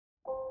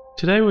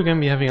Today we're going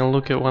to be having a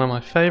look at one of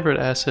my favorite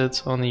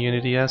assets on the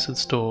Unity Asset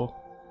Store.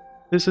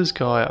 This is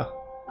Gaia.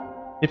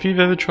 If you've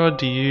ever tried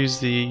to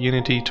use the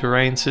Unity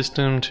terrain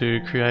system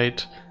to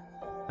create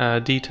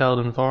detailed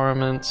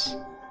environments,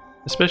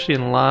 especially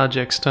in large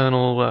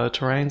external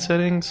terrain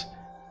settings,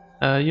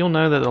 you'll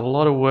know that a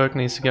lot of work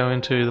needs to go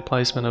into the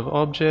placement of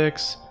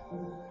objects,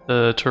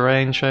 the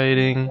terrain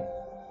shading,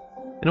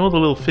 and all the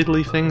little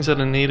fiddly things that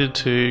are needed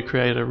to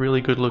create a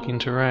really good looking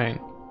terrain.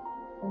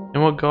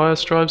 And what Gaia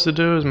strives to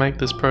do is make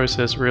this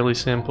process really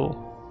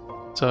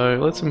simple. So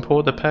let's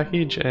import the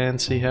package and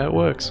see how it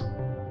works.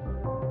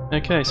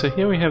 Okay, so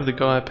here we have the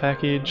Gaia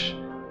package.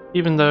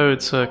 Even though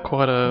it's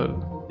quite a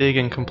big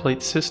and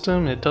complete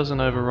system, it doesn't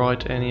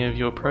overwrite any of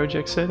your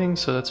project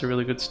settings, so that's a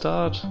really good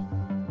start.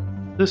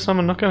 This time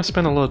I'm not going to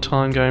spend a lot of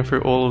time going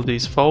through all of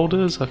these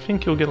folders. I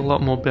think you'll get a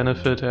lot more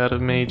benefit out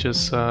of me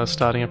just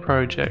starting a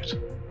project.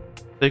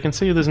 So you can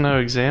see there's no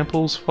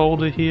examples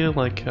folder here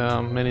like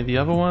many of the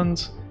other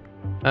ones.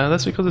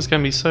 That's because it's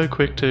going to be so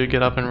quick to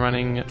get up and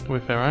running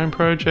with our own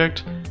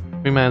project,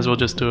 we may as well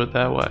just do it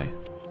that way.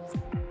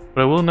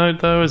 What I will note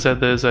though is that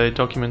there's a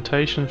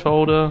documentation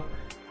folder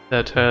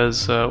that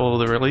has all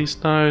the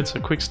release notes, a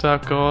quick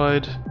start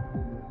guide,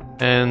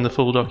 and the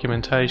full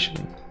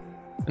documentation.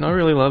 And I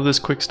really love this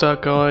quick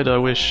start guide. I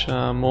wish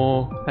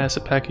more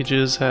asset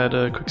packages had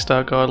a quick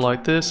start guide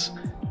like this.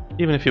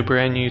 Even if you're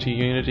brand new to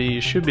Unity,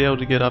 you should be able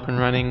to get up and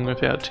running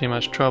without too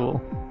much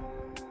trouble.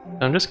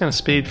 I'm just going to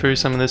speed through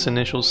some of this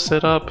initial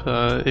setup.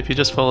 If you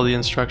just follow the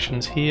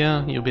instructions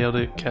here, you'll be able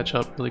to catch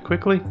up really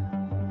quickly.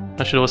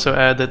 I should also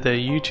add that their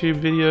YouTube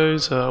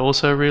videos are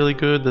also really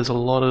good. There's a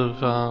lot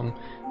of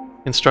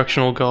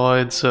instructional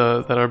guides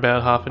that are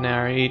about half an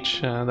hour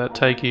each that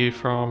take you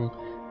from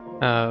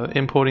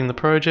importing the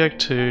project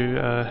to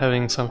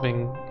having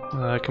something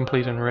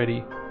complete and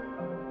ready.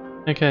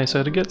 Okay,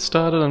 so to get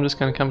started I'm just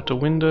going to come to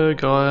Window,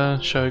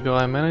 Gaia, Show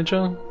Gaia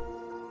Manager.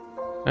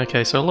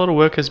 Okay, so a lot of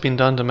work has been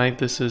done to make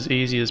this as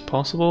easy as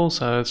possible,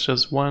 so it's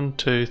just 1,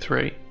 2,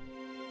 3.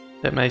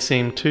 That may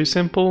seem too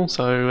simple,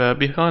 so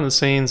behind the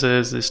scenes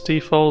there's this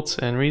defaults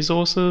and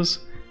resources.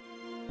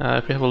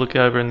 If you have a look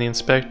over in the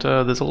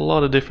inspector, there's a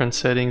lot of different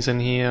settings in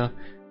here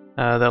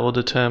that will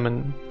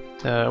determine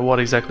what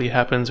exactly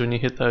happens when you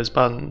hit those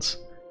buttons.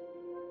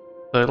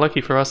 So lucky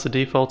for us, the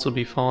defaults will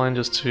be fine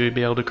just to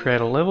be able to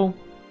create a level.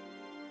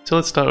 So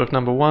let's start with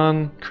number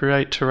 1,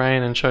 create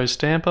terrain and show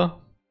stamper.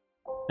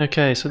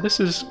 Okay, so this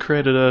has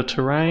created a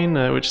terrain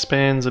which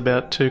spans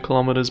about 2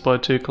 kilometers by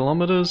 2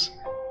 kilometers.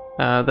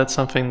 That's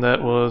something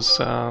that was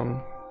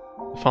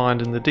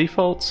defined in the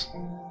defaults.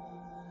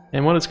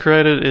 And what it's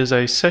created is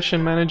a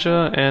session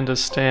manager and a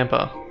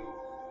stamper.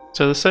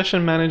 So the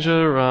session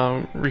manager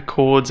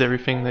records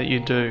everything that you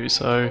do.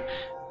 So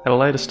at a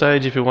later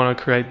stage, if you want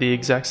to create the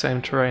exact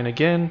same terrain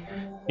again,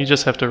 you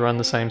just have to run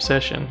the same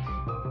session.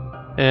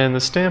 And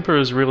the stamper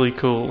is really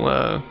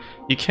cool.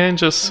 You can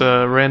just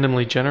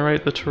randomly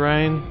generate the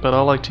terrain, but I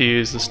like to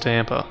use the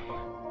stamper.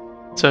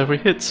 So if we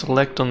hit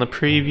select on the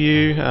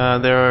preview,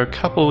 there are a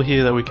couple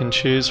here that we can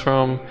choose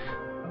from.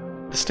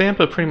 The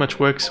stamper pretty much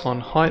works on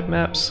height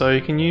maps, so you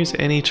can use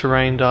any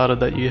terrain data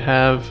that you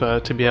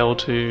have to be able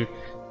to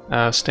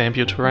stamp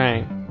your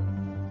terrain.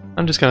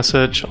 I'm just going to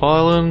search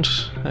island.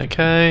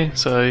 Okay,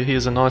 so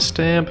here's a nice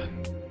stamp.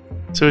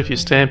 So if you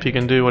stamp, you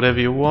can do whatever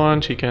you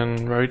want. You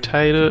can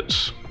rotate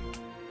it,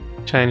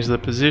 change the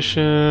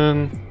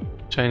position,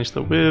 change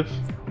the width,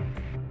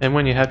 and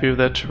when you're happy with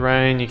that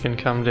terrain you can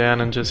come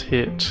down and just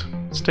hit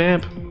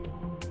stamp,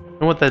 and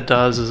what that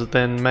does is it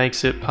then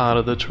makes it part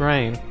of the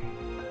terrain.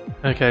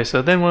 Okay,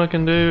 so then what I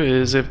can do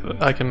is if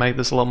I can make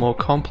this a lot more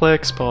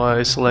complex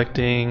by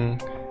selecting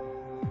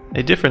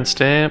a different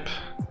stamp,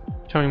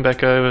 coming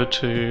back over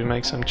to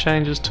make some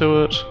changes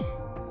to it.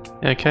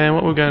 Okay, and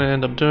what we're going to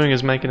end up doing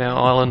is making our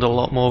island a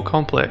lot more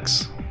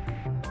complex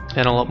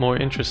and a lot more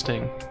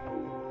interesting.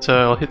 So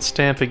I'll hit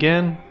stamp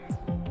again.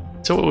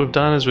 So what we've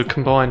done is we've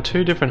combined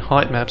 2 different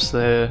height maps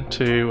there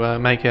to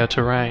make our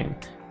terrain.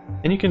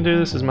 And you can do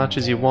this as much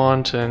as you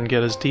want and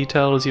get as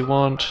detailed as you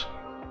want.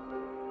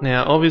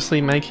 Now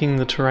obviously making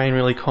the terrain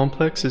really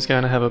complex is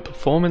going to have a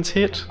performance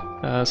hit.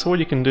 So what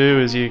you can do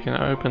is you can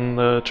open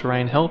the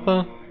terrain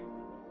helper,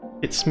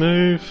 hit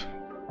smooth,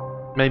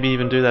 maybe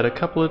even do that a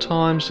couple of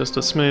times just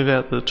to smooth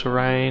out the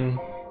terrain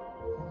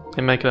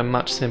and make it a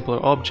much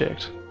simpler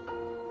object.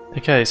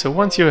 Okay, so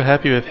once you're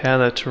happy with how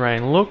that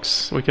terrain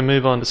looks, we can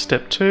move on to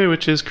step 2,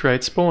 which is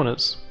create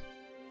spawners.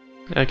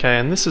 Okay,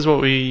 and this is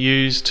what we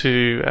use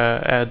to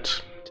add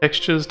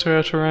textures to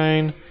our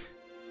terrain,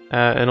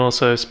 and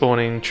also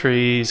spawning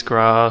trees,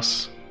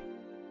 grass,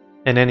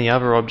 and any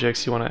other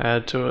objects you want to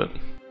add to it.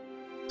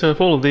 So with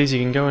all of these you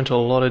can go into a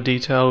lot of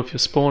detail with your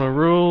spawner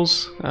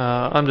rules.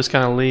 I'm just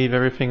going to leave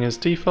everything as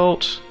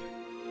default.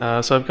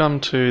 So I've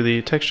come to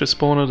the texture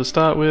spawner to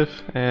start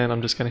with, and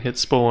I'm just going to hit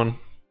spawn.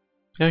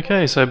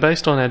 Okay, so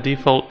based on our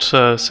default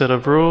set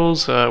of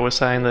rules, we're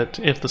saying that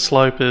if the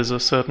slope is a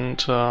certain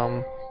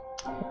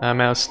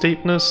amount of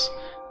steepness,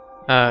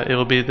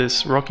 it'll be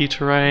this rocky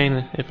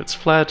terrain. If it's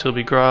flat, it'll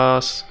be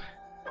grass.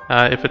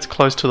 If it's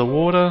close to the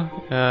water,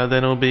 then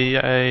it'll be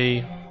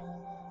a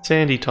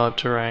sandy type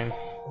terrain.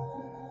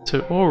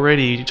 So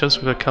already, just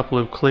with a couple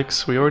of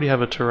clicks, we already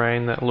have a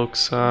terrain that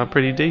looks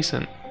pretty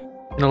decent.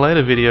 In a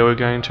later video we're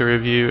going to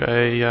review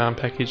a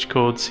package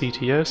called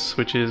CTS,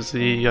 which is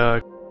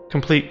the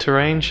Complete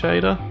Terrain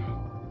Shader.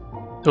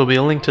 There'll be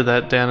a link to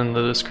that down in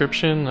the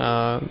description.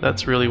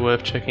 That's really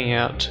worth checking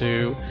out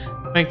to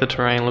make the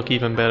terrain look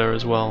even better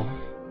as well.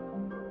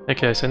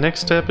 Okay, so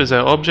next step is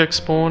our object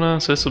spawner.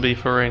 So this will be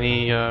for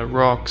any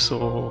rocks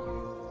or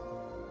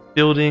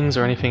buildings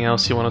or anything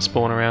else you want to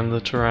spawn around the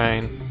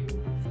terrain.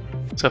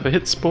 So if I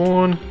hit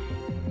spawn,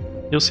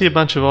 you'll see a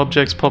bunch of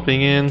objects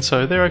popping in,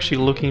 so they're actually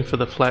looking for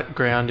the flat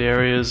ground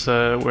areas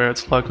where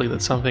it's likely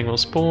that something will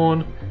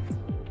spawn.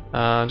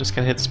 Just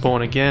going to hit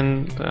spawn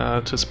again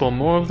to spawn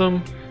more of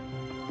them.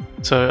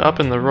 So up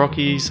in the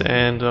Rockies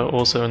and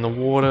also in the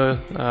water,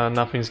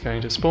 nothing's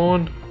going to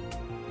spawn.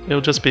 It'll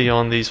just be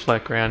on these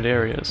flat ground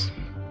areas.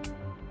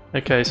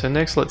 Okay, so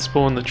next let's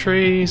spawn the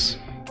trees.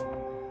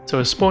 So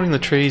we're spawning the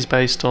trees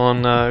based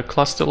on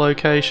cluster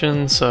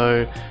location,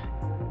 so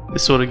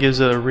this sort of gives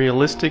it a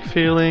realistic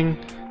feeling.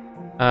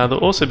 There'll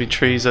also be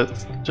trees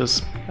that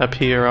just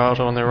appear out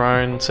on their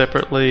own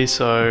separately,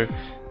 so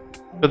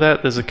for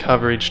that there's a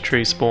coverage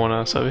tree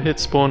spawner. So hit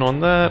spawn on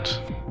that,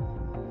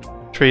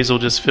 trees will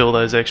just fill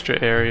those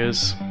extra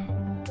areas.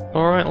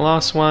 Alright,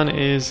 last one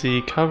is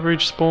the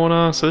coverage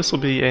spawner, so this will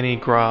be any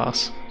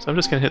grass. So I'm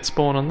just going to hit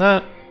spawn on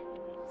that.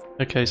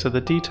 Okay, so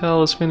the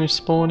detail is finished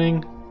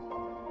spawning,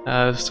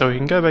 so we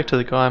can go back to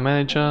the Gaia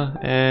manager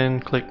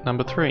and click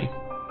number 3.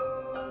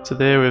 So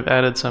there we've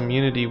added some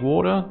Unity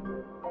water,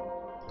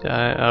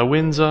 a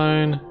wind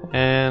zone,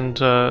 and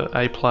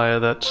a player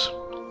that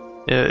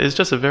is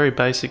just a very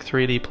basic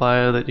 3D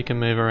player that you can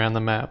move around the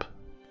map.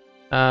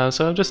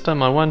 So I've just done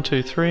my 1,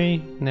 2, 3,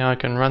 now I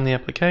can run the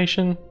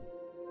application,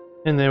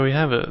 and there we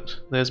have it.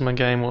 There's my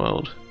game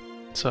world.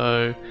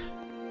 So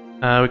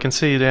we can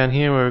see down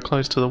here we're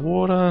close to the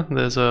water,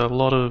 there's a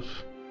lot of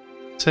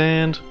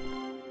sand.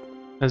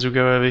 As we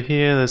go over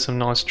here there's some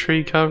nice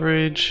tree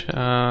coverage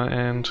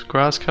and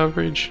grass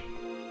coverage.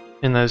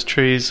 And those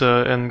trees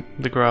and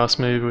the grass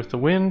move with the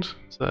wind,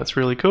 so that's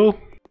really cool.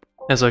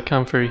 As I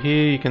come through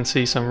here you can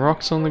see some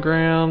rocks on the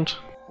ground.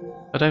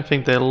 I don't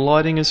think their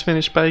lighting is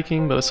finished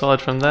baking, but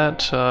aside from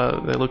that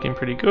they're looking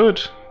pretty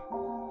good.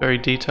 Very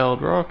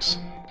detailed rocks.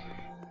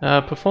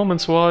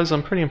 Performance wise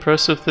I'm pretty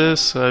impressed with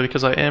this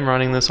because I am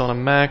running this on a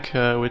Mac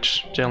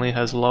which generally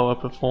has lower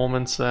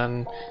performance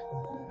than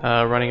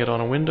running it on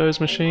a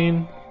Windows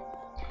machine.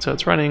 So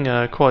it's running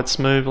quite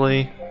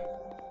smoothly,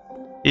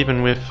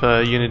 even with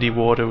Unity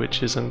water,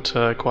 which isn't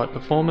quite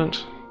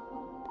performant.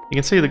 You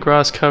can see the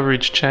grass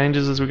coverage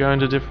changes as we go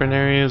into different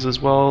areas as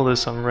well.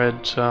 There's some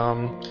red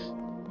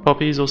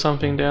poppies or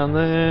something down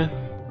there.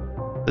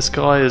 The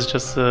sky is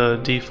just the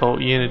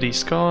default Unity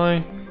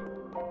sky,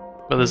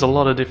 but there's a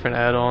lot of different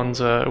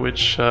add-ons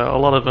which a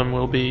lot of them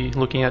we'll be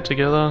looking at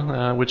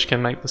together, which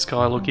can make the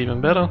sky look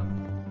even better.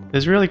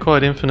 There's really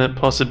quite infinite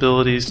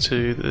possibilities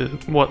to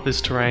what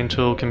this terrain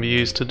tool can be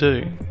used to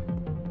do.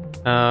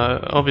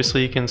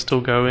 Obviously you can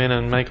still go in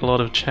and make a lot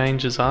of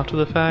changes after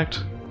the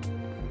fact.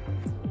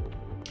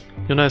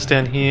 You'll notice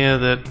down here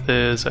that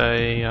there's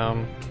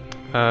a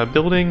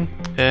building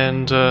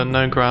and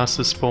no grass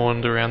is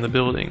spawned around the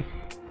building.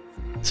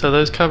 So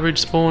those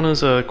coverage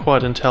spawners are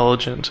quite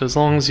intelligent. As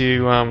long as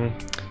you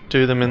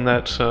do them in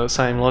that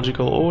same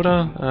logical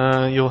order,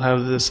 you'll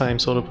have the same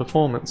sort of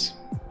performance.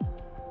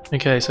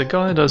 Okay, so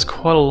Gaia does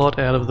quite a lot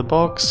out of the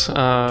box.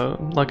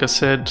 Like I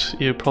said,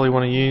 you probably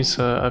want to use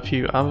a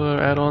few other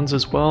add-ons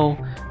as well.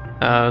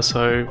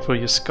 So for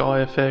your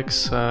sky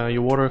effects,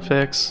 your water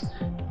effects.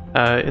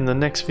 In the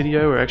next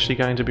video we're actually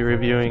going to be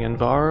reviewing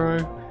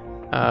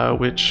Enviro,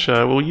 which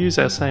will use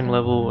our same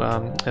level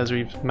as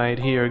we've made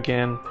here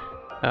again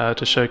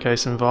to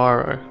showcase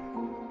Enviro.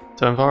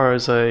 So Enviro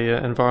is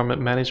a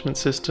environment management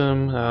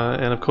system,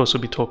 and of course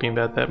we'll be talking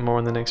about that more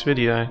in the next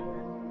video.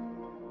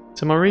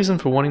 So my reason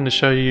for wanting to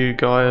show you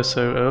Gaia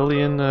so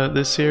early in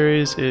this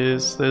series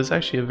is there's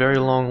actually a very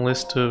long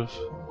list of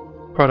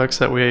products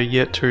that we're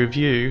yet to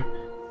review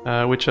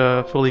which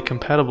are fully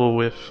compatible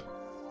with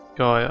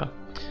Gaia.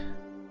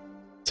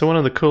 So one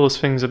of the coolest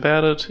things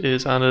about it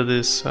is under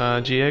this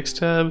GX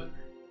tab,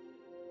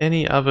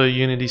 any other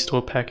Unity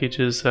Store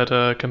packages that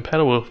are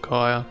compatible with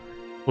Gaia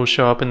will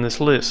show up in this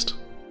list.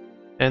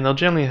 And they'll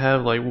generally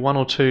have like 1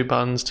 or 2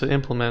 buttons to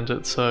implement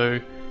it, so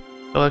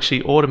they'll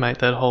actually automate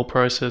that whole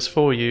process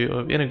for you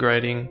of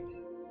integrating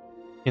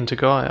into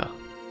Gaia.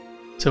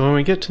 So when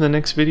we get to the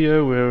next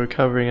video where we're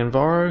covering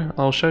Enviro,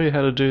 I'll show you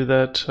how to do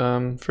that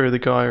through the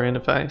Gaia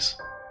interface.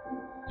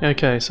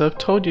 Okay, so I've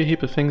told you a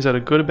heap of things that are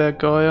good about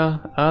Gaia.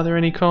 Are there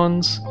any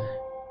cons?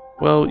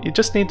 Well, you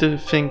just need to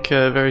think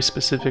very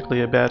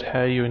specifically about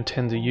how you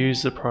intend to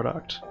use the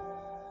product.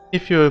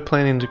 If you're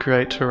planning to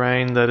create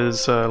terrain that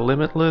is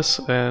limitless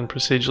and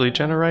procedurally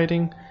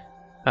generating,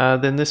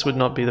 then this would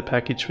not be the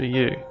package for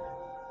you.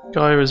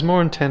 Gaia is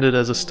more intended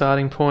as a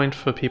starting point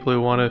for people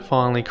who want to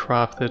finally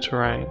craft their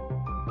terrain.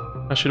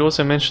 I should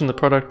also mention the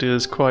product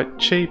is quite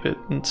cheap.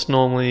 It's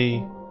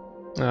normally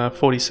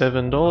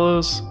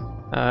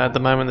 $47. At the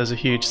moment there's a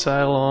huge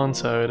sale on,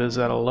 so it is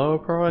at a lower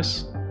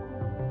price.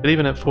 But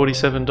even at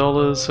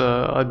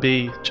 $47, I'd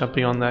be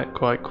jumping on that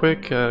quite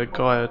quick.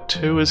 Gaia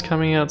 2 is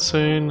coming out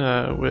soon,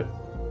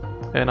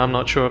 and I'm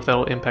not sure if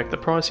that'll impact the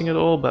pricing at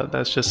all, but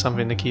that's just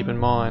something to keep in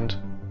mind.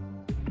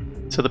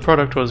 So the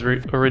product was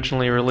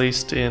originally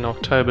released in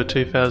October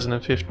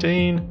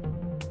 2015.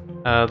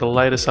 The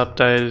latest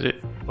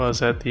update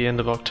was at the end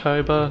of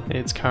October.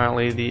 It's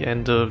currently the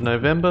end of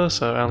November,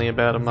 so only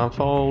about a month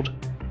old.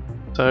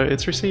 So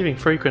it's receiving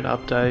frequent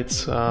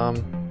updates.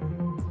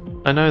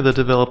 I know the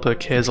developer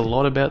cares a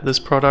lot about this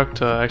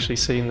product. I've actually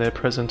seen their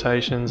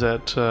presentations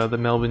at the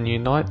Melbourne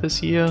Unite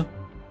this year.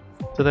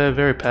 So they're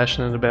very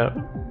passionate about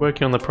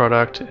working on the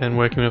product and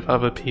working with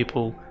other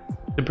people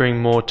to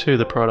bring more to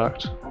the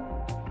product,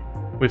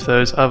 with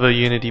those other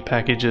Unity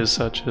packages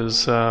such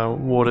as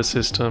water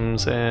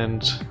systems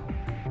and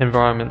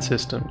environment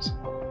systems.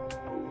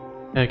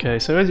 Okay,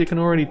 so as you can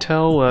already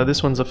tell,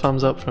 this one's a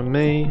thumbs up from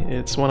me.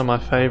 It's one of my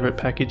favorite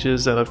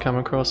packages that I've come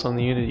across on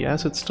the Unity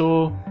Asset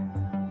Store.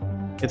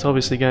 It's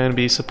obviously going to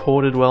be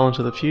supported well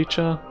into the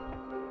future,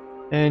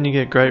 and you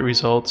get great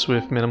results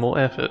with minimal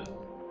effort.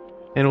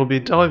 And we'll be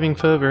diving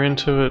further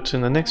into it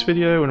in the next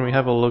video when we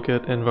have a look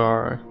at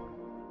Enviro.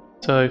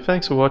 So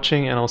thanks for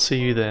watching, and I'll see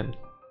you then.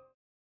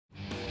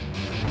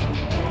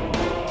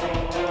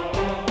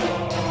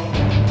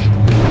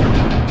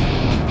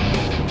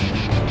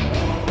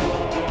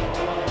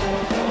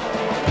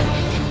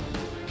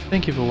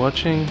 Thank you for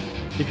watching.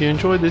 If you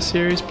enjoyed this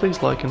series,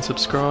 please like and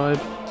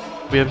subscribe.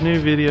 We have new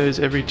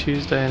videos every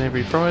Tuesday and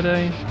every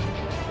Friday.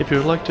 If you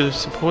would like to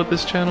support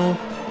this channel,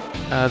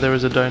 there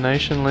is a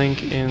donation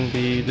link in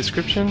the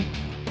description.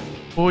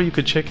 Or you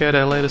could check out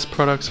our latest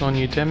products on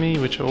Udemy,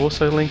 which are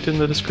also linked in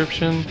the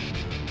description.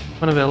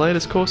 One of our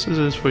latest courses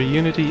is for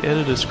Unity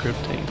editor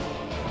scripting.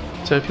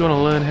 So if you want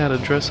to learn how to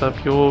dress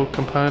up your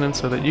components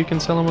so that you can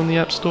sell them on the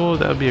App Store,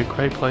 that would be a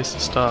great place to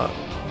start.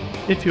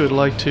 If you would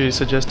like to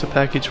suggest a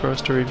package for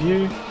us to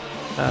review,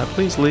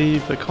 please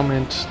leave a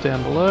comment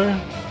down below.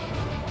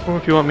 Or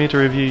if you want me to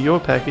review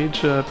your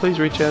package, please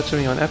reach out to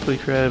me on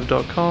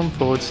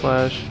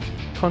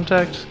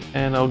applycreative.com/contact,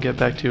 and I'll get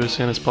back to you as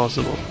soon as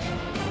possible.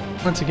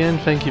 Once again,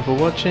 thank you for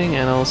watching,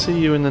 and I'll see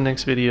you in the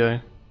next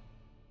video.